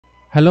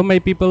Hello my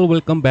people,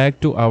 welcome back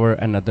to our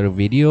another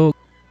video.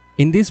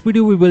 In this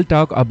video we will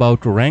talk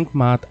about rank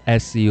math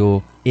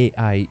SEO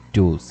AI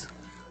tools.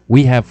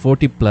 We have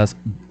 40 plus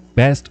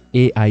best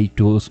AI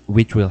tools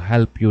which will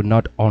help you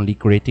not only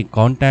creating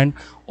content,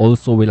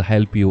 also will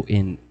help you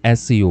in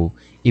SEO.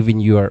 Even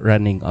you are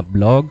running a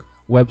blog,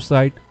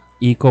 website,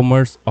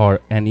 e-commerce or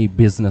any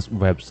business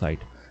website.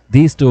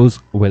 These tools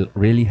will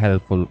really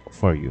helpful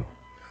for you.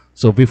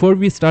 So before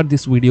we start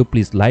this video,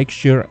 please like,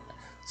 share,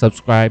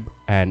 subscribe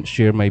and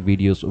share my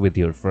videos with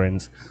your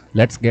friends.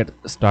 Let's get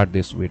start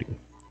this video.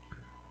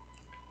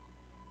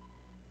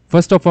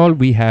 First of all,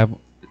 we have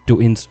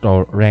to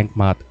install rank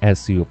math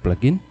SEO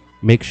plugin.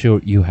 Make sure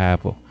you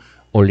have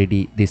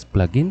already this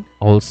plugin.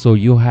 Also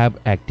you have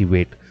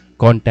activate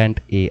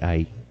content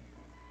AI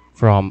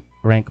from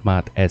rank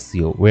math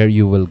SEO, where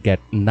you will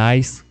get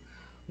nice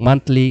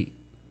monthly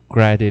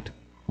credit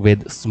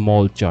with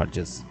small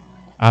charges.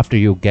 After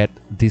you get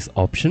this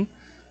option,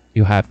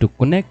 you have to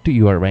connect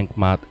your rank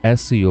math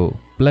SEO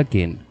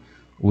plugin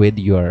with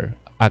your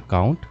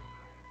account,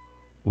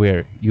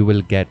 where you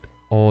will get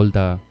all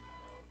the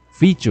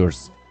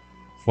features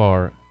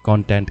for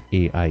content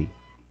AI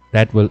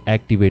that will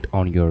activate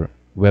on your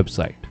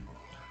website.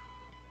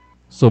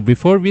 So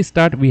before we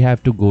start, we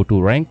have to go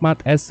to rank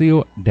math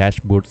SEO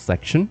dashboard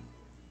section.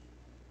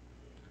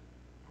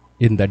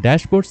 In the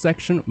dashboard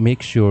section,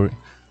 make sure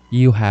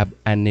you have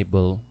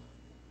enabled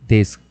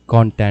this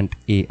content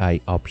AI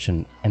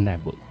option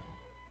enable.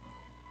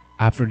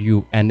 After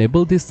you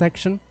enable this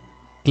section,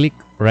 click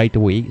right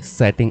away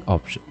setting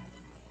option,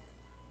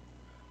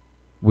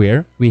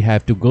 where we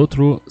have to go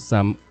through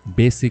some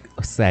basic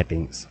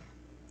settings.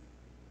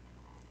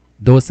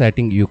 Those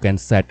settings you can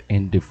set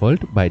in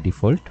default by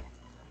default.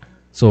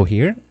 So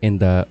here in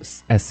the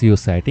SEO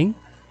setting,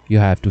 you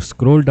have to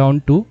scroll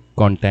down to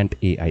content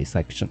AI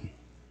section.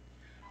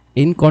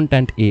 In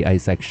content AI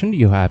section,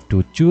 you have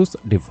to choose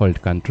default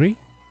country.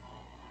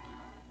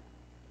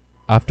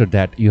 After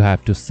that, you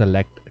have to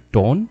select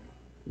tone,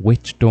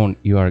 which tone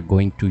you are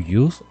going to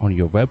use on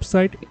your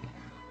website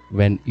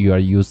when you are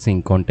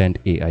using content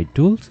AI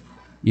tools.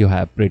 You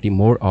have pretty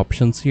more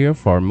options here: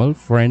 formal,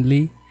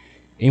 friendly,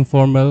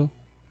 informal,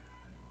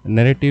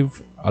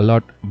 narrative, a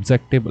lot,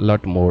 objective, a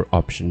lot more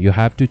option. You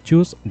have to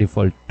choose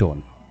default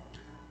tone.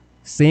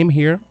 Same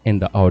here in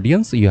the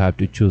audience, you have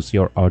to choose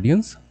your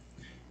audience.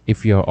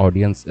 If your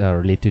audience are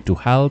related to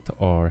health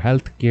or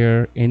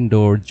healthcare,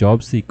 indoor,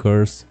 job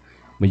seekers,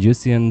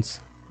 musicians,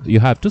 you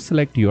have to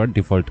select your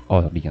default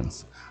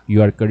audience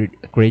you are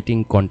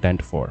creating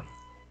content for.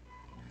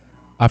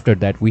 After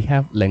that, we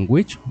have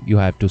language. You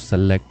have to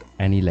select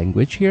any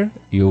language here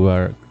you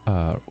are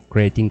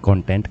creating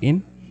content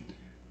in,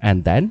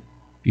 and then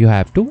you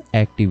have to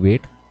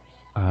activate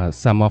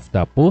some of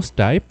the post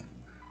type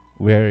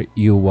where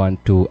you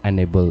want to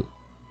enable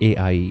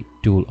AI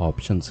tool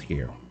options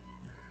here.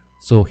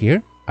 So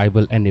here I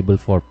will enable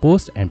for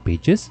post and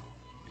pages,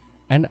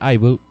 and I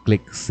will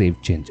click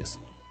save changes.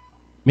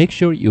 Make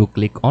sure you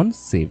click on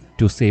save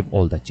to save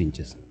all the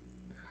changes.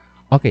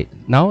 Okay,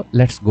 now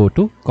let's go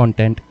to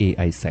content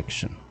AI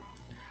section.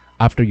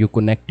 After you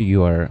connect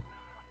your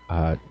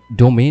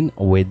domain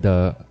with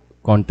the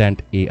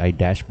content AI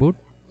dashboard,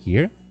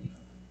 here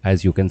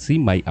as you can see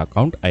my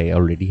account, I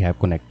already have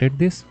connected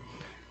this.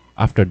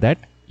 After that,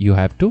 you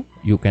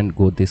can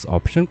go this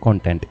option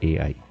content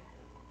AI.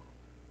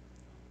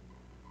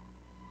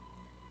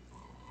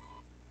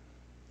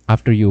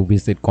 After you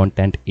visit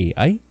content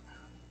AI,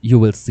 you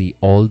will see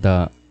all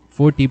the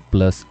 40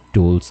 plus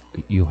tools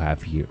you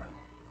have here,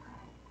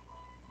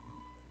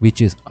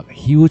 which is a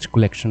huge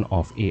collection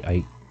of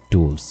AI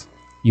tools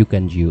you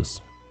can use.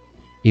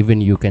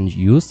 Even you can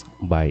use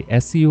by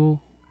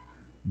SEO,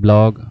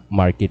 blog,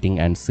 marketing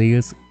and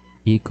sales,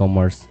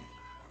 e-commerce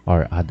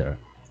or other.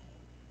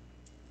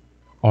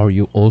 Or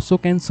you also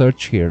can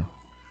search here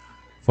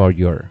for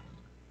your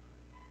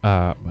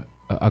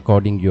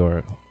according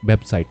your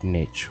website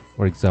niche.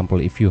 For example,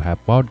 if you have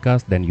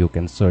podcast, then you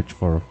can search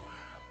for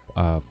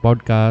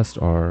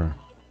podcast, or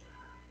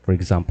for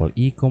example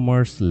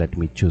e-commerce. Let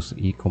me choose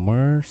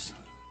e-commerce.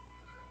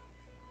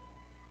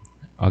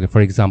 Okay,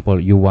 for example,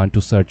 you want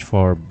to search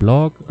for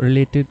blog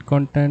related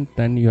content,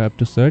 then you have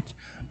to search.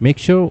 Make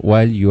sure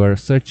while you are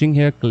searching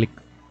here, click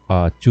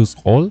choose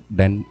all,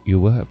 then you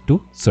will have to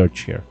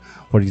search here.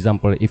 For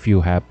example, if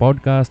you have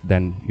podcast,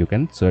 then you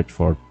can search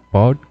for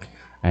pod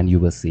and you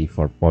will see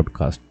for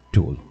podcast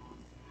tool.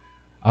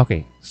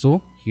 Okay,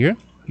 so here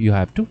you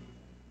have to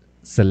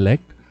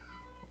select.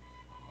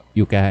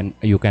 You can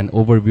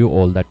overview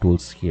all the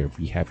tools here.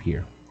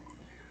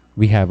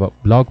 We have a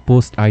blog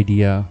post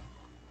idea,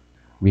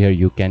 where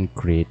you can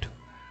create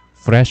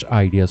fresh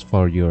ideas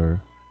for your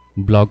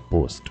blog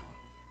post.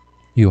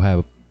 You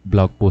have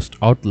blog post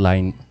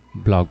outline,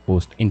 blog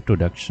post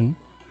introduction,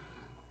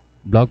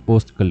 blog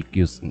post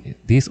conclusion.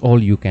 These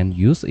all you can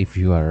use if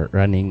you are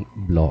running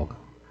blog.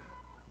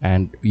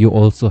 And you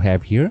also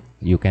have here,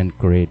 you can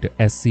create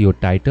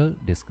SEO title,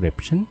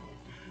 description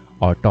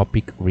or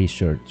topic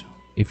research.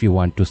 If you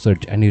want to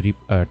search any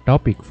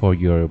topic for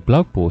your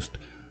blog post,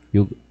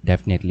 you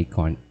definitely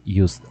can't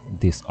use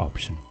this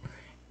option.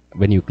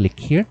 When you click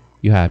here,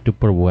 you have to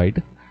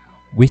provide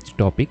which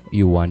topic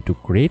you want to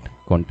create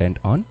content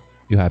on.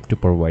 You have to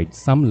provide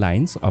some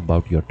lines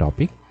about your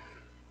topic.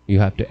 You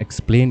have to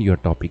explain your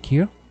topic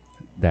here.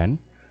 Then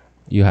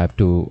you have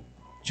to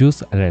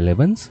choose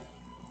relevance,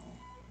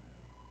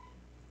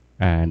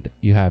 and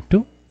you have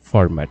to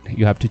format.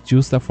 You have to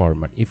choose the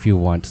format. If you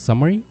want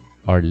summary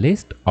or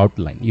list,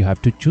 outline, you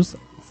have to choose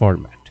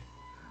format.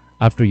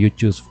 After you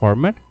choose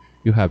format,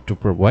 you have to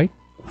provide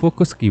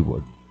focus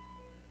keyword.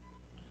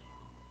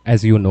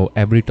 As you know,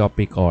 every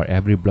topic or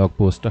every blog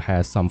post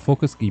has some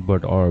focus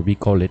keyword, or we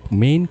call it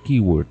main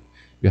keyword.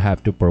 You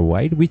have to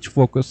provide which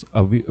focus,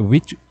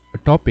 which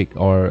topic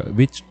or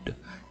which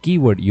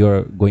keyword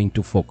you're going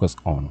to focus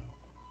on.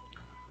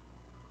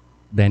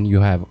 Then you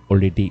have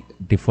already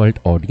default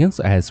audience,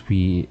 as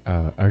we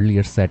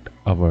earlier set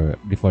our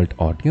default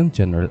audience,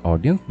 general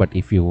audience. But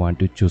if you want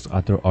to choose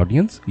other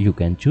audience, you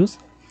can choose.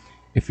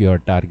 If you are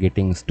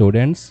targeting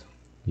students,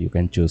 you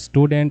can choose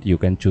student. You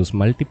can choose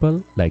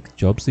multiple, like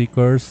job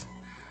seekers,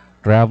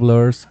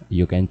 travelers.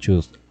 You can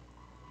choose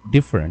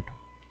different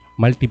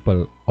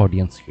multiple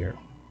audience here.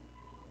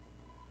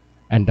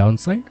 And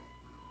downside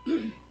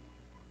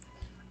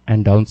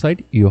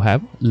you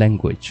have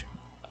language.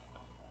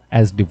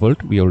 As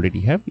default, we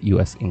already have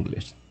US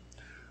English.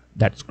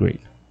 That's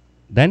great.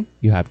 Then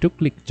you have to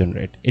click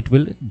generate. It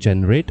will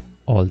generate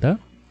all the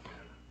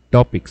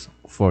topics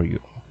for you.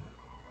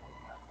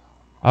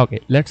 Okay,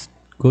 let's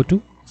go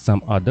to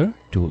some other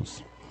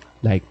tools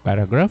like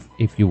paragraph.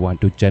 If you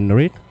want to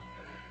generate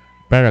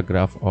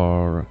paragraph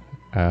or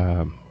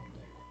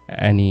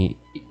any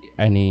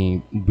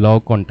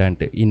blog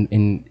content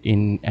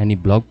in any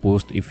blog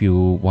post, if you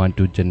want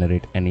to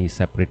generate any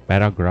separate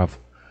paragraph,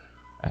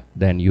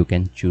 then you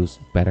can choose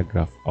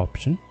paragraph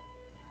option.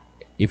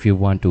 If you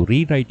want to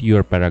rewrite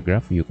your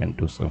paragraph, you can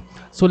do so.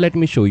 So let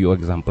me show you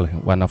example.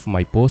 One of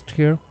my post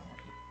here,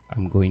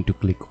 I'm going to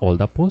click all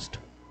the post.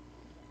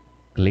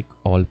 Click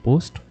all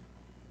post.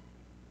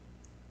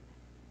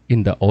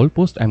 In the all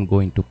post, I'm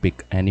going to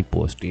pick any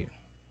post here.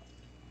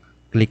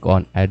 Click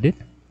on edit.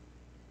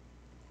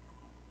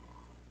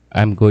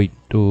 I'm going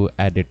to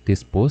edit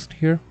this post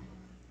here.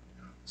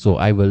 So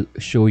I will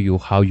show you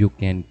how you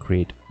can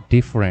create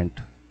different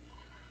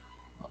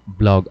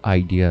blog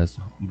ideas,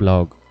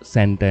 blog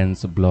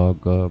sentence,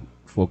 blog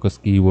focus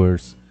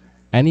keywords,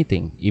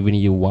 anything. Even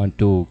you want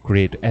to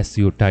create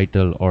SEO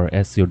title or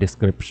SEO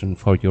description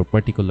for your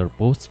particular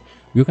post,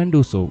 you can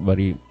do so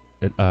very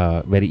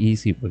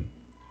easily.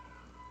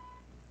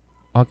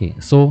 Okay,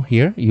 so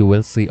here you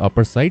will see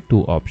upper side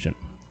two option.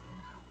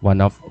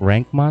 One of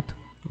rank math,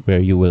 where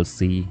you will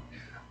see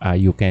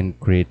you can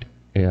create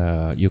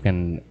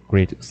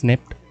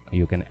snippet.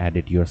 You can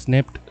edit your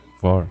snippet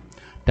for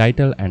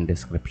title and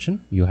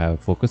description. You have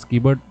focus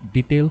keyword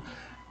detail.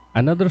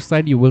 Another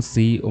side you will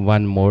see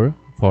one more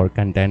for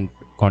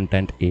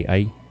content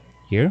AI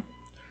here,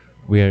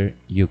 where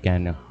you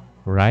can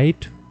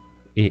write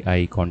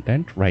AI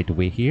content right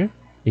away here.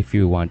 If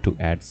you want to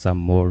add some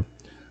more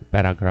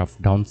paragraph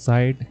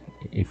downside,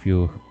 if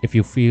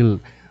you feel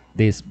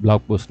this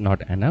blog post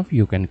not enough,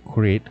 you can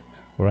create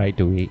right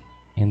away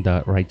in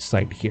the right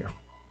side here.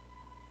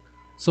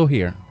 So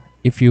here,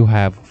 if you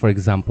have, for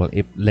example,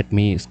 let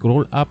me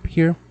scroll up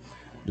here,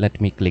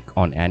 let me click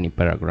on any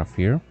paragraph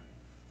here.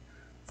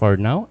 For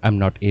now, I'm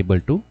not able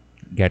to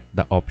get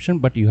the option,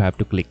 but you have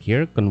to click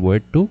here,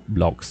 convert to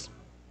blocks.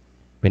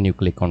 When you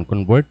click on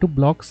convert to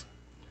blocks,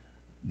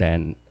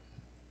 then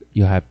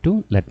you have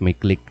to, let me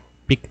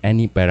pick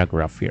any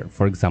paragraph here.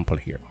 For example,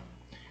 here,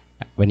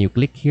 when you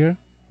click here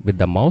with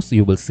the mouse,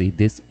 you will see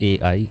this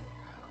AI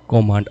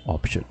command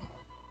option.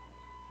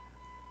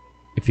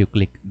 If you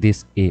click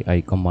this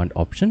AI command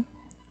option,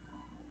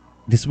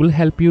 this will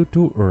help you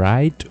to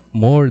write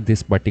more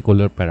this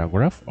particular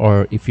paragraph,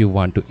 or if you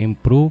want to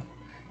improve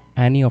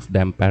any of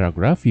them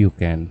paragraph, you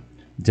can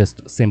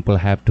just simply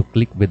have to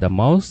click with the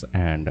mouse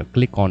and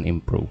click on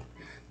improve.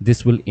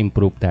 This will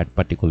improve that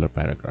particular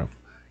paragraph.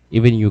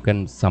 Even you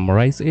can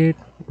summarize it,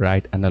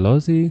 write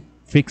analogy,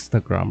 fix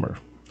the grammar.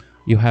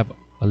 You have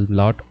a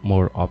lot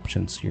more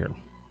options here.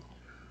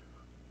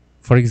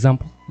 For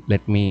example,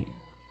 let me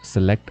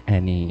select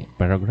any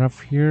paragraph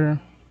here.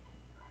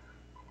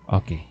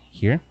 Okay,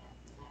 here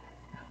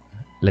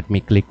let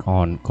me click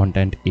on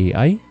content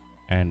AI,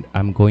 and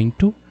I'm going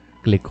to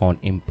click on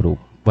improve.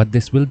 What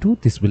this will do,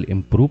 this will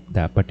improve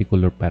that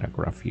particular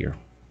paragraph here.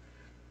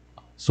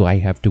 So I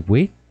have to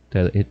wait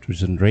till it is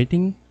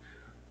generating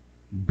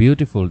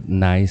beautiful,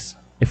 nice,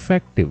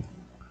 effective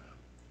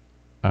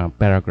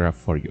paragraph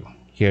for you.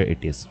 Here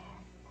it is.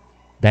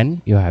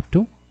 Then you have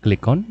to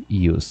click on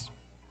use.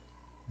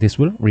 This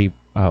will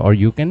or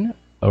you can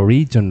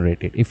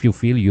regenerate it. If you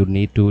feel you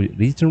need to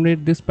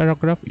regenerate this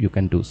paragraph, you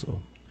can do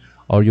so,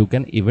 or you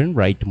can even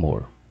write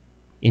more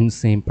in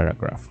same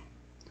paragraph.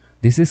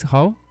 This is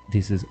how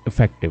this is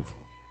effective.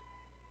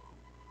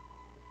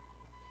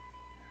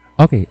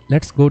 Okay,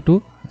 let's go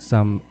to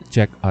some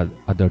check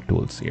other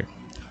tools here.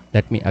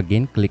 Let me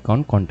again click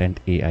on content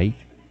AI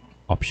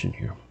option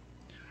here.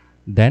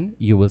 Then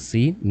you will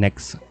see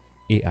next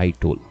AI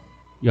tool.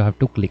 You have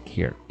to click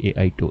here,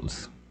 AI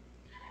tools.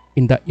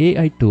 In the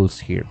AI tools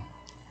here,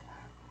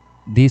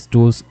 these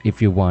tools,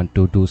 if you want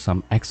to do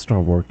some extra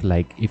work,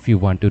 like if you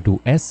want to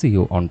do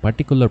SEO on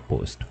particular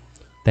post,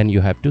 then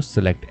you have to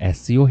select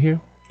SEO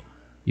here.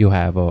 You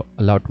have a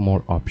lot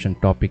more option,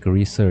 topic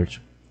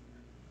research,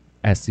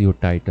 SEO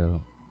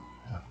title.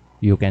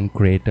 You can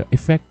create an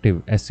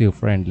effective SEO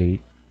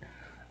friendly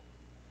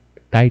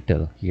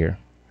title here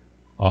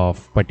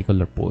of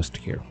particular post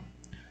here.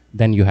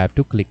 Then you have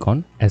to click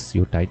on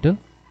SEO title,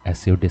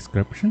 SEO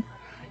description.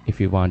 If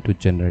you want to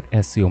generate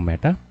SEO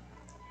meta,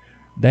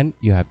 then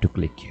you have to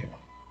click here.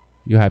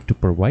 You have to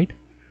provide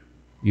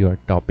your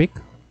topic.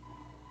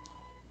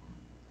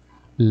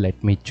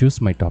 Let me choose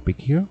my topic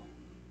here.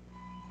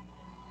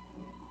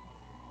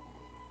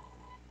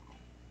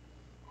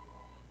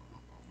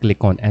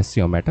 Click on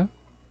SEO meta.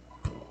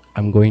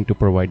 I'm going to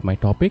provide my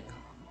topic.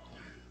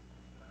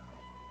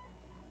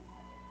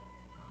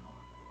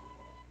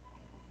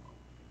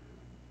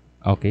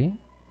 Okay,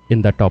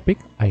 in the topic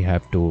you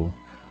have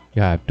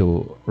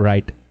to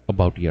write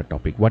about your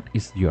topic. What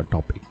is your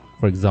topic?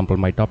 For example,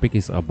 my topic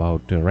is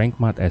about Rank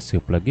Math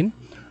SEO plugin.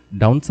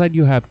 Downside,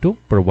 you have to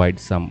provide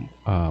some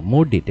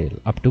more detail,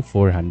 up to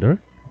 400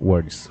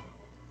 words.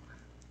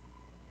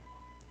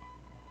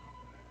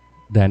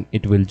 Then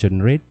it will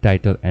generate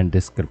title and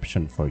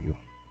description for you.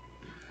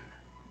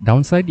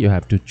 Downside, you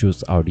have to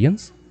choose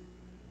audience,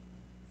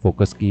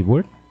 focus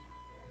keyword.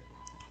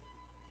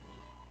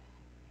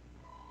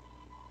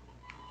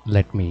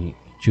 Let me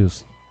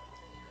choose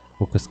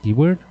focus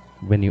keyword.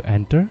 When you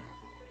enter,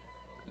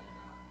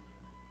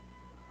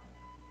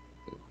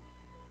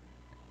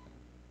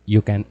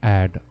 you can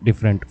add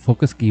different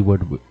focus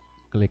keyword.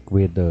 Click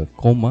with the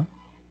comma.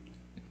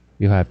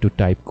 You have to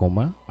type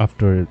comma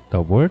after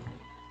the word.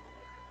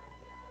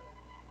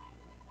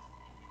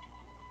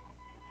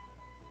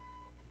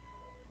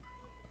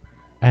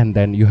 And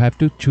then you have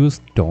to choose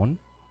tone,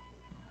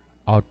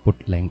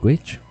 output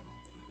language,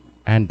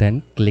 and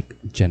then click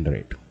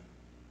generate.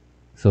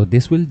 So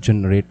this will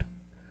generate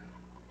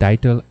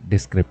title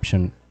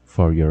description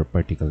for your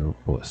particular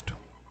post.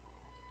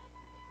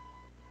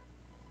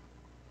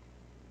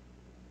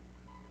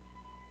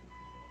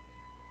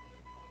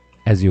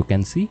 As you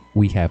can see,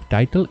 we have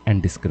title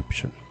and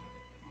description.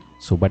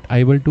 So what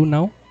I will do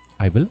now,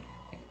 I will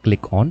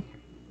click on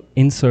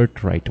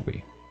insert right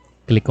away.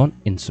 Click on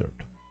insert.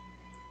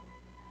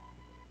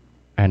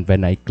 And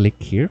when I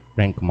click here,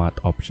 rank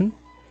math option,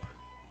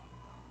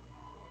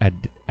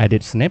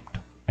 edit snipped,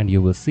 and you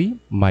will see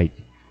my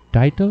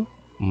title,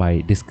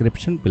 my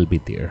description will be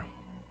there.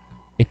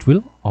 It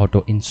will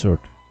auto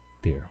insert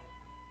there.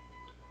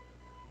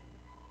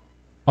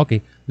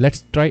 Okay,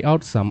 let's try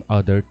out some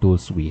other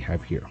tools we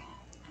have here.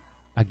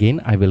 Again,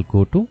 I will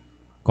go to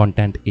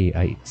content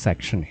AI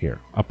section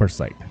here, upper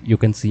side. You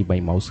can see my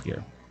mouse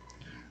here.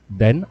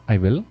 Then I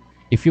will,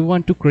 if you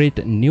want to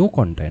create new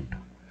content,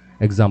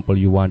 example,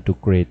 you want to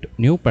create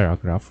new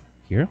paragraph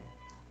here,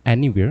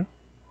 anywhere,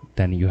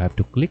 then you have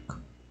to click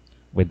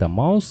with the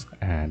mouse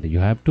and you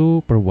have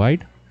to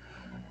provide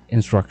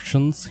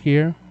instructions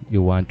here.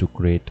 You want to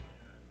create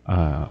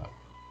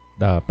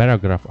the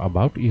paragraph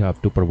about, you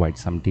have to provide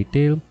some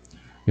detail.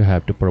 You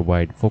have to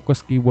provide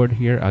focus keyword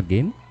here.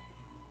 Again,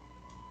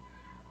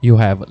 you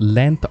have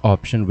length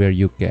option where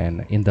you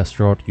can, in the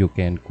short, you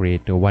can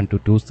create a 1 to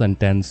 2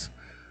 sentence,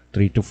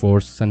 3 to 4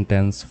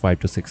 sentence, 5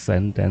 to 6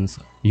 sentence.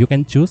 You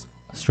can choose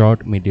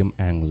short, medium,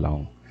 and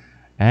long,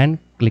 and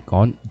click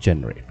on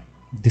generate.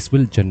 This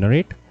will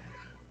generate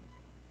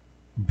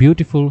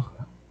beautiful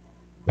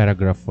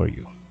paragraph for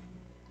you.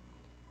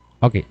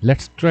 Okay,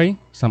 let's try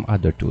some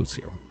other tools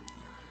here.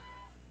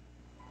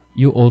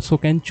 You also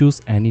can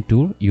choose any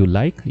tool you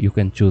like. You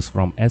can choose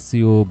from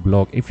SEO,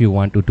 blog. If you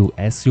want to do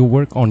SEO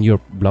work on your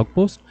blog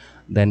post,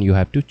 then you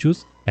have to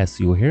choose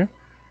SEO here.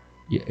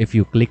 If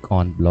you click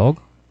on blog,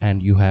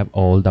 and you have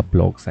all the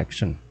blog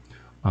section,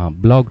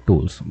 blog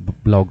tools,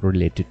 blog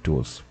related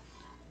tools,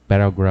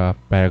 paragraph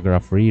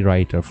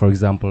rewriter. For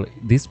example,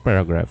 this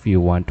paragraph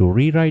you want to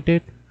rewrite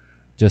it,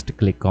 just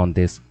click on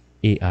this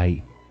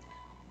AI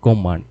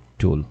command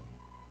tool,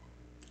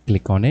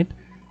 click on it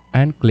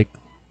and click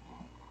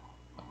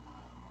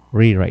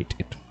rewrite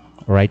it,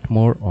 write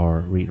more or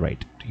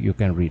rewrite it. You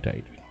can rewrite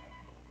it.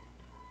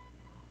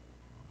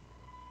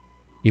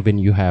 Even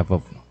you have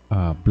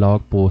a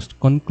blog post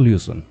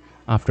conclusion.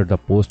 After the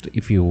post,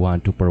 if you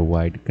want to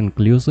provide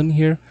conclusion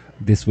here,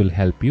 this will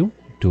help you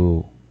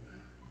to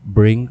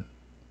bring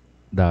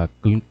the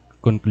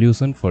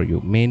conclusion for you.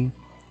 Main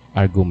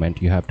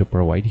argument you have to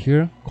provide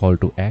here, call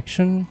to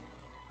action.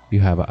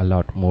 You have a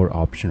lot more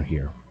option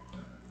here.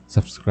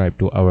 Subscribe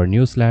to our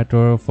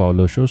newsletter,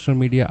 follow social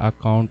media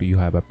account. You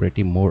have a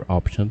pretty more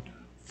option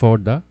for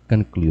the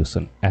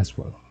conclusion as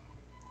well.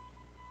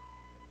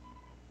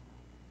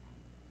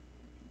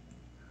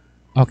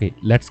 Okay,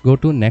 let's go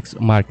to next,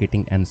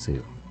 marketing and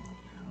sales.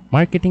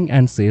 Marketing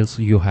and sales,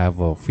 you have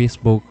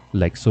Facebook,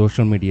 like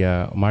social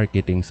media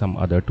marketing, some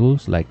other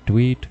tools like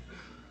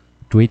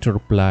Twitter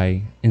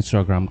reply,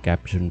 Instagram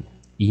caption,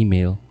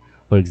 email.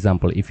 For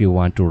example, if you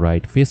want to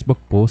write Facebook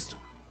post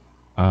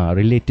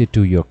related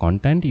to your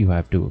content, you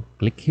have to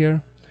click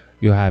here.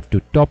 You have to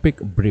topic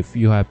brief,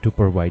 you have to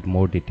provide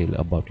more detail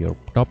about your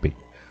topic.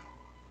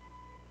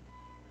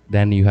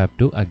 Then you have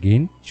to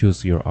again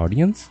choose your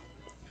audience.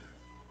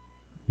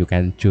 You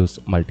can choose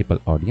multiple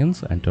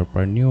audience,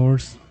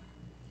 entrepreneurs,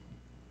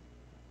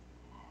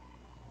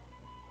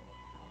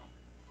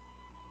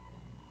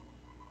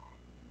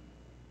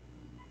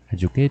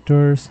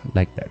 educators,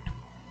 like that.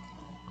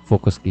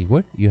 Focus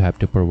keyword, you have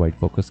to provide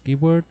focus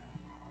keyword.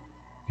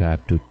 You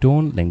have to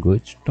tone,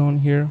 language tone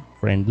here,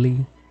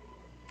 friendly.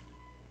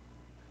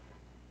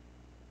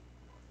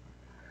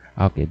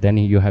 Okay, then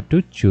you have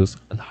to choose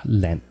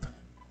length.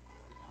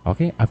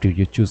 Okay, after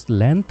you choose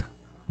length,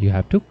 you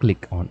have to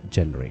click on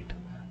generate.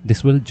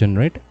 This will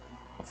generate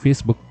a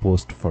Facebook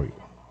post for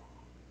you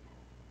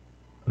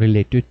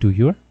related to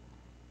your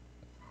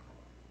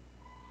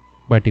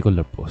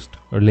particular post,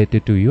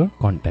 related to your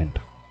content.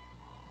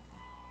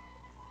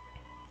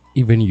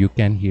 Even you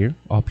can here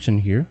option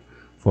here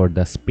for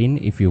the spin.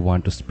 If you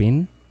want to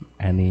spin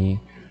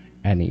any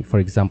for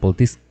example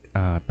this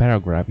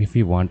paragraph, if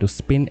you want to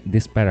spin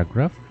this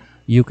paragraph,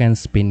 you can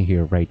spin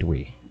here right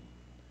away.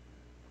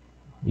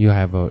 You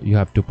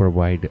have to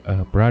provide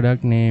a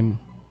product name,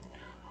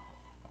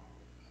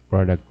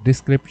 product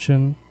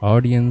description,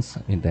 audience,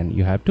 and then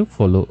you have to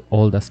follow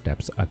all the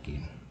steps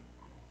again.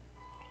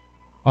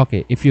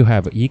 Okay, if you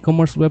have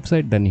e-commerce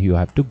website, then you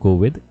have to go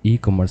with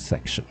e-commerce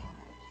section.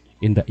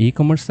 In the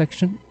e-commerce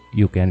section,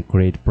 you can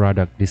create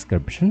product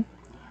description,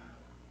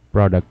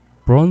 product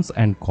pros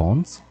and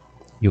cons.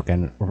 You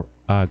can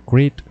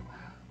create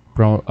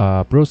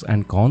pros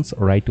and cons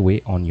right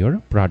away on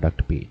your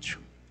product page,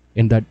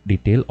 in the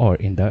detail or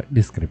in the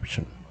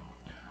description.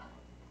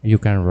 You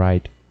can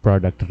write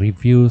product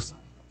reviews,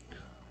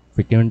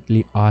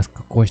 frequently asked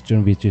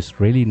question, which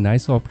is really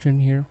nice option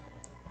here,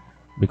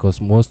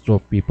 because most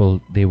of people,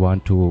 they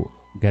want to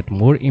get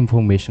more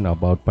information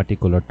about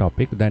particular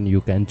topic. Then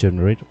you can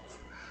generate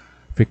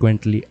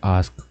frequently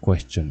asked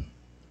question.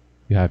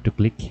 You have to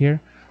click here.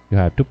 You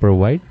have to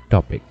provide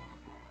topic.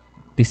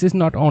 This is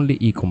not only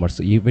e-commerce,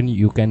 even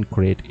you can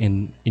create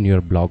in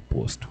your blog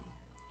post.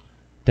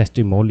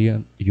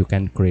 Testimonial, you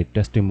can create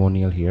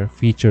testimonial here.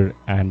 Feature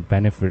and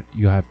benefit,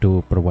 you have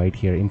to provide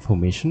here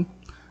information.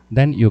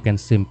 Then you can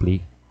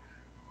simply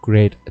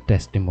create a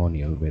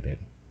testimonial with it.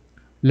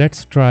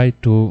 Let's try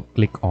to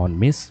click on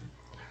miss,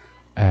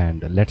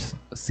 and let's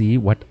see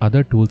what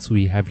other tools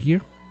we have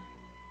here.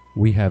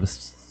 We have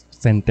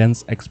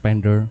sentence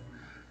expander,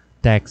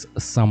 text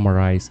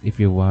summarize. If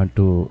you want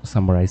to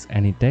summarize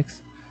any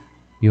text,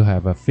 you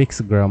have a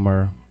fixed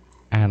grammar,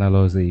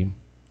 analogy,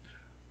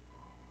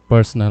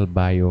 personal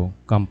bio,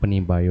 company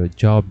bio,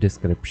 job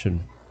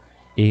description,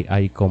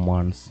 AI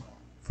commands,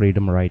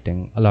 freedom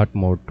writing, a lot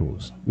more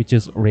tools, which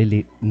is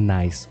really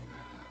nice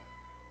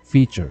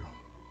feature,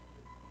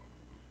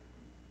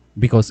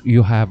 because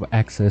you have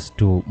access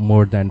to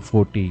more than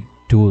 40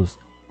 tools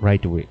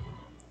right away.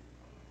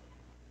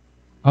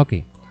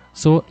 Okay,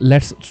 so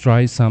let's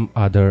try some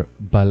other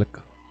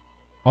bulk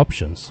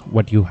options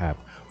what you have.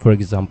 For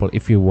example,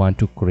 if you want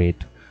to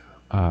create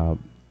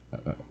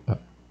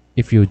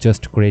if you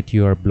just create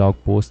your blog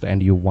post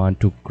and you want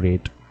to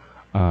create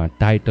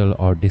title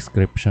or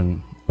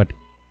description,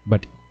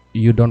 but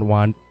you don't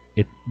want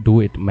it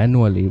do it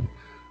manually,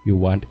 you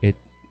want it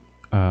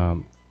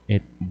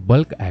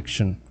bulk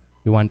action,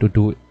 you want to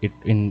do it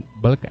in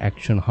bulk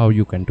action. How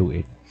you can do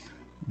it?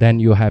 Then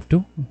you have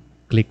to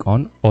click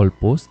on all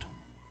post.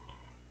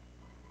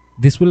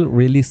 This will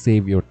really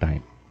save your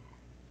time,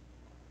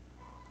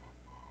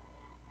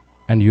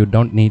 and you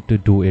don't need to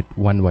do it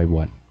one by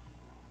one.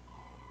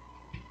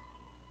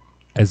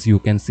 As you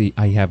can see,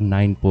 I have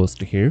 9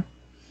 posts here.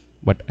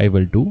 What I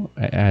will do,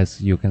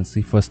 as you can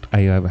see, first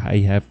I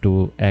have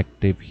to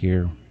active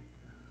here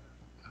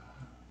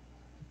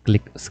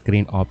click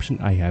screen option.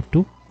 I have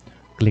to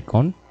click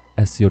on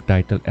SEO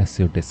title,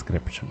 SEO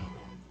description.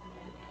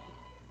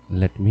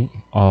 Let me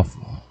off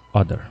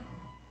other.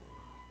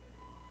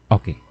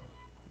 Okay,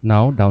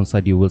 now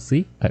downside you will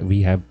see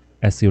we have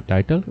SEO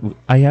title.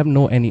 I have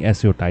no any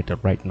SEO title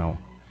right now,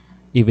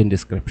 even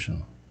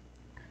description.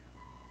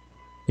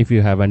 If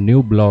you have a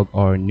new blog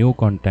or new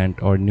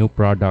content or new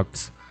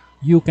products,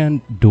 you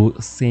can do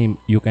same,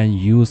 you can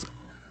use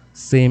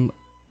same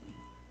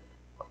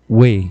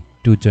way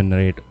to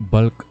generate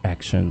bulk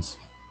actions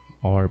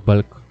or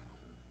bulk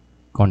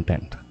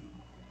content.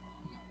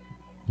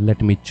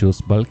 Let me choose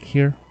bulk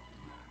here.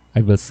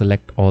 I will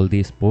select all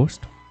these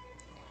posts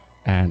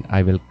and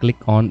I will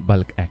click on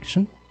bulk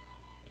action.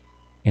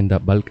 In the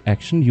bulk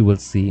action, you will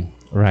see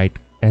write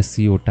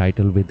SEO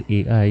title with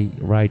AI,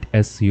 write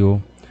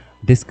SEO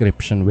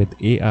description with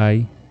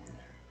AI.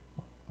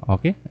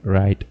 Okay,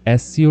 write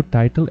SEO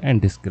title and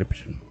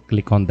description.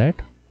 Click on that.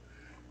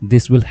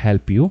 This will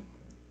help you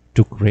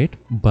to create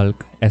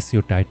bulk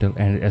SEO title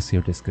and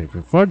SEO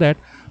description. For that,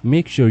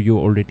 make sure you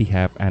already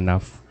have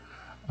enough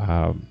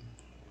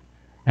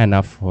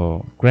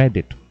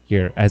credit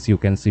here. As you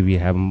can see, we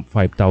have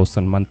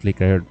 5,000 monthly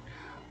credit,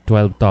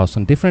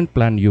 12,000 different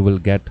plan, you will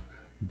get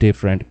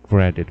different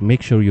credit.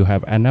 Make sure you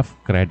have enough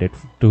credit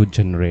to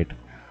generate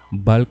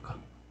bulk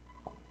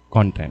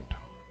content.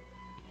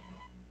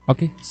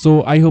 Okay,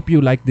 so I hope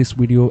you like this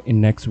video. In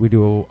next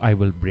video I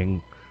will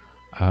bring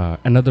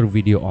another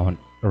video on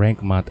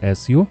rank math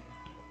SEO.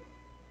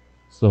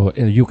 So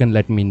you can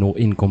let me know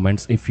in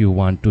comments if you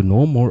want to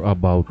know more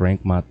about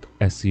rank math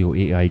SEO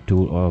AI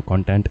tool or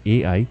content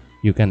AI.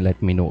 You can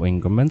let me know in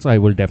comments. I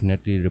will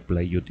definitely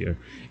reply you there.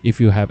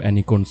 If you have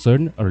any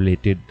concern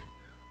related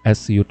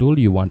SEO tool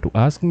you want to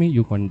ask me,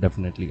 you can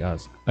definitely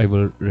ask. I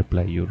will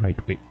reply you right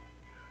away.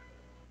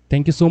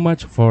 Thank you so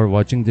much for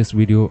watching this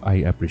video. I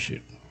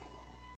appreciate it.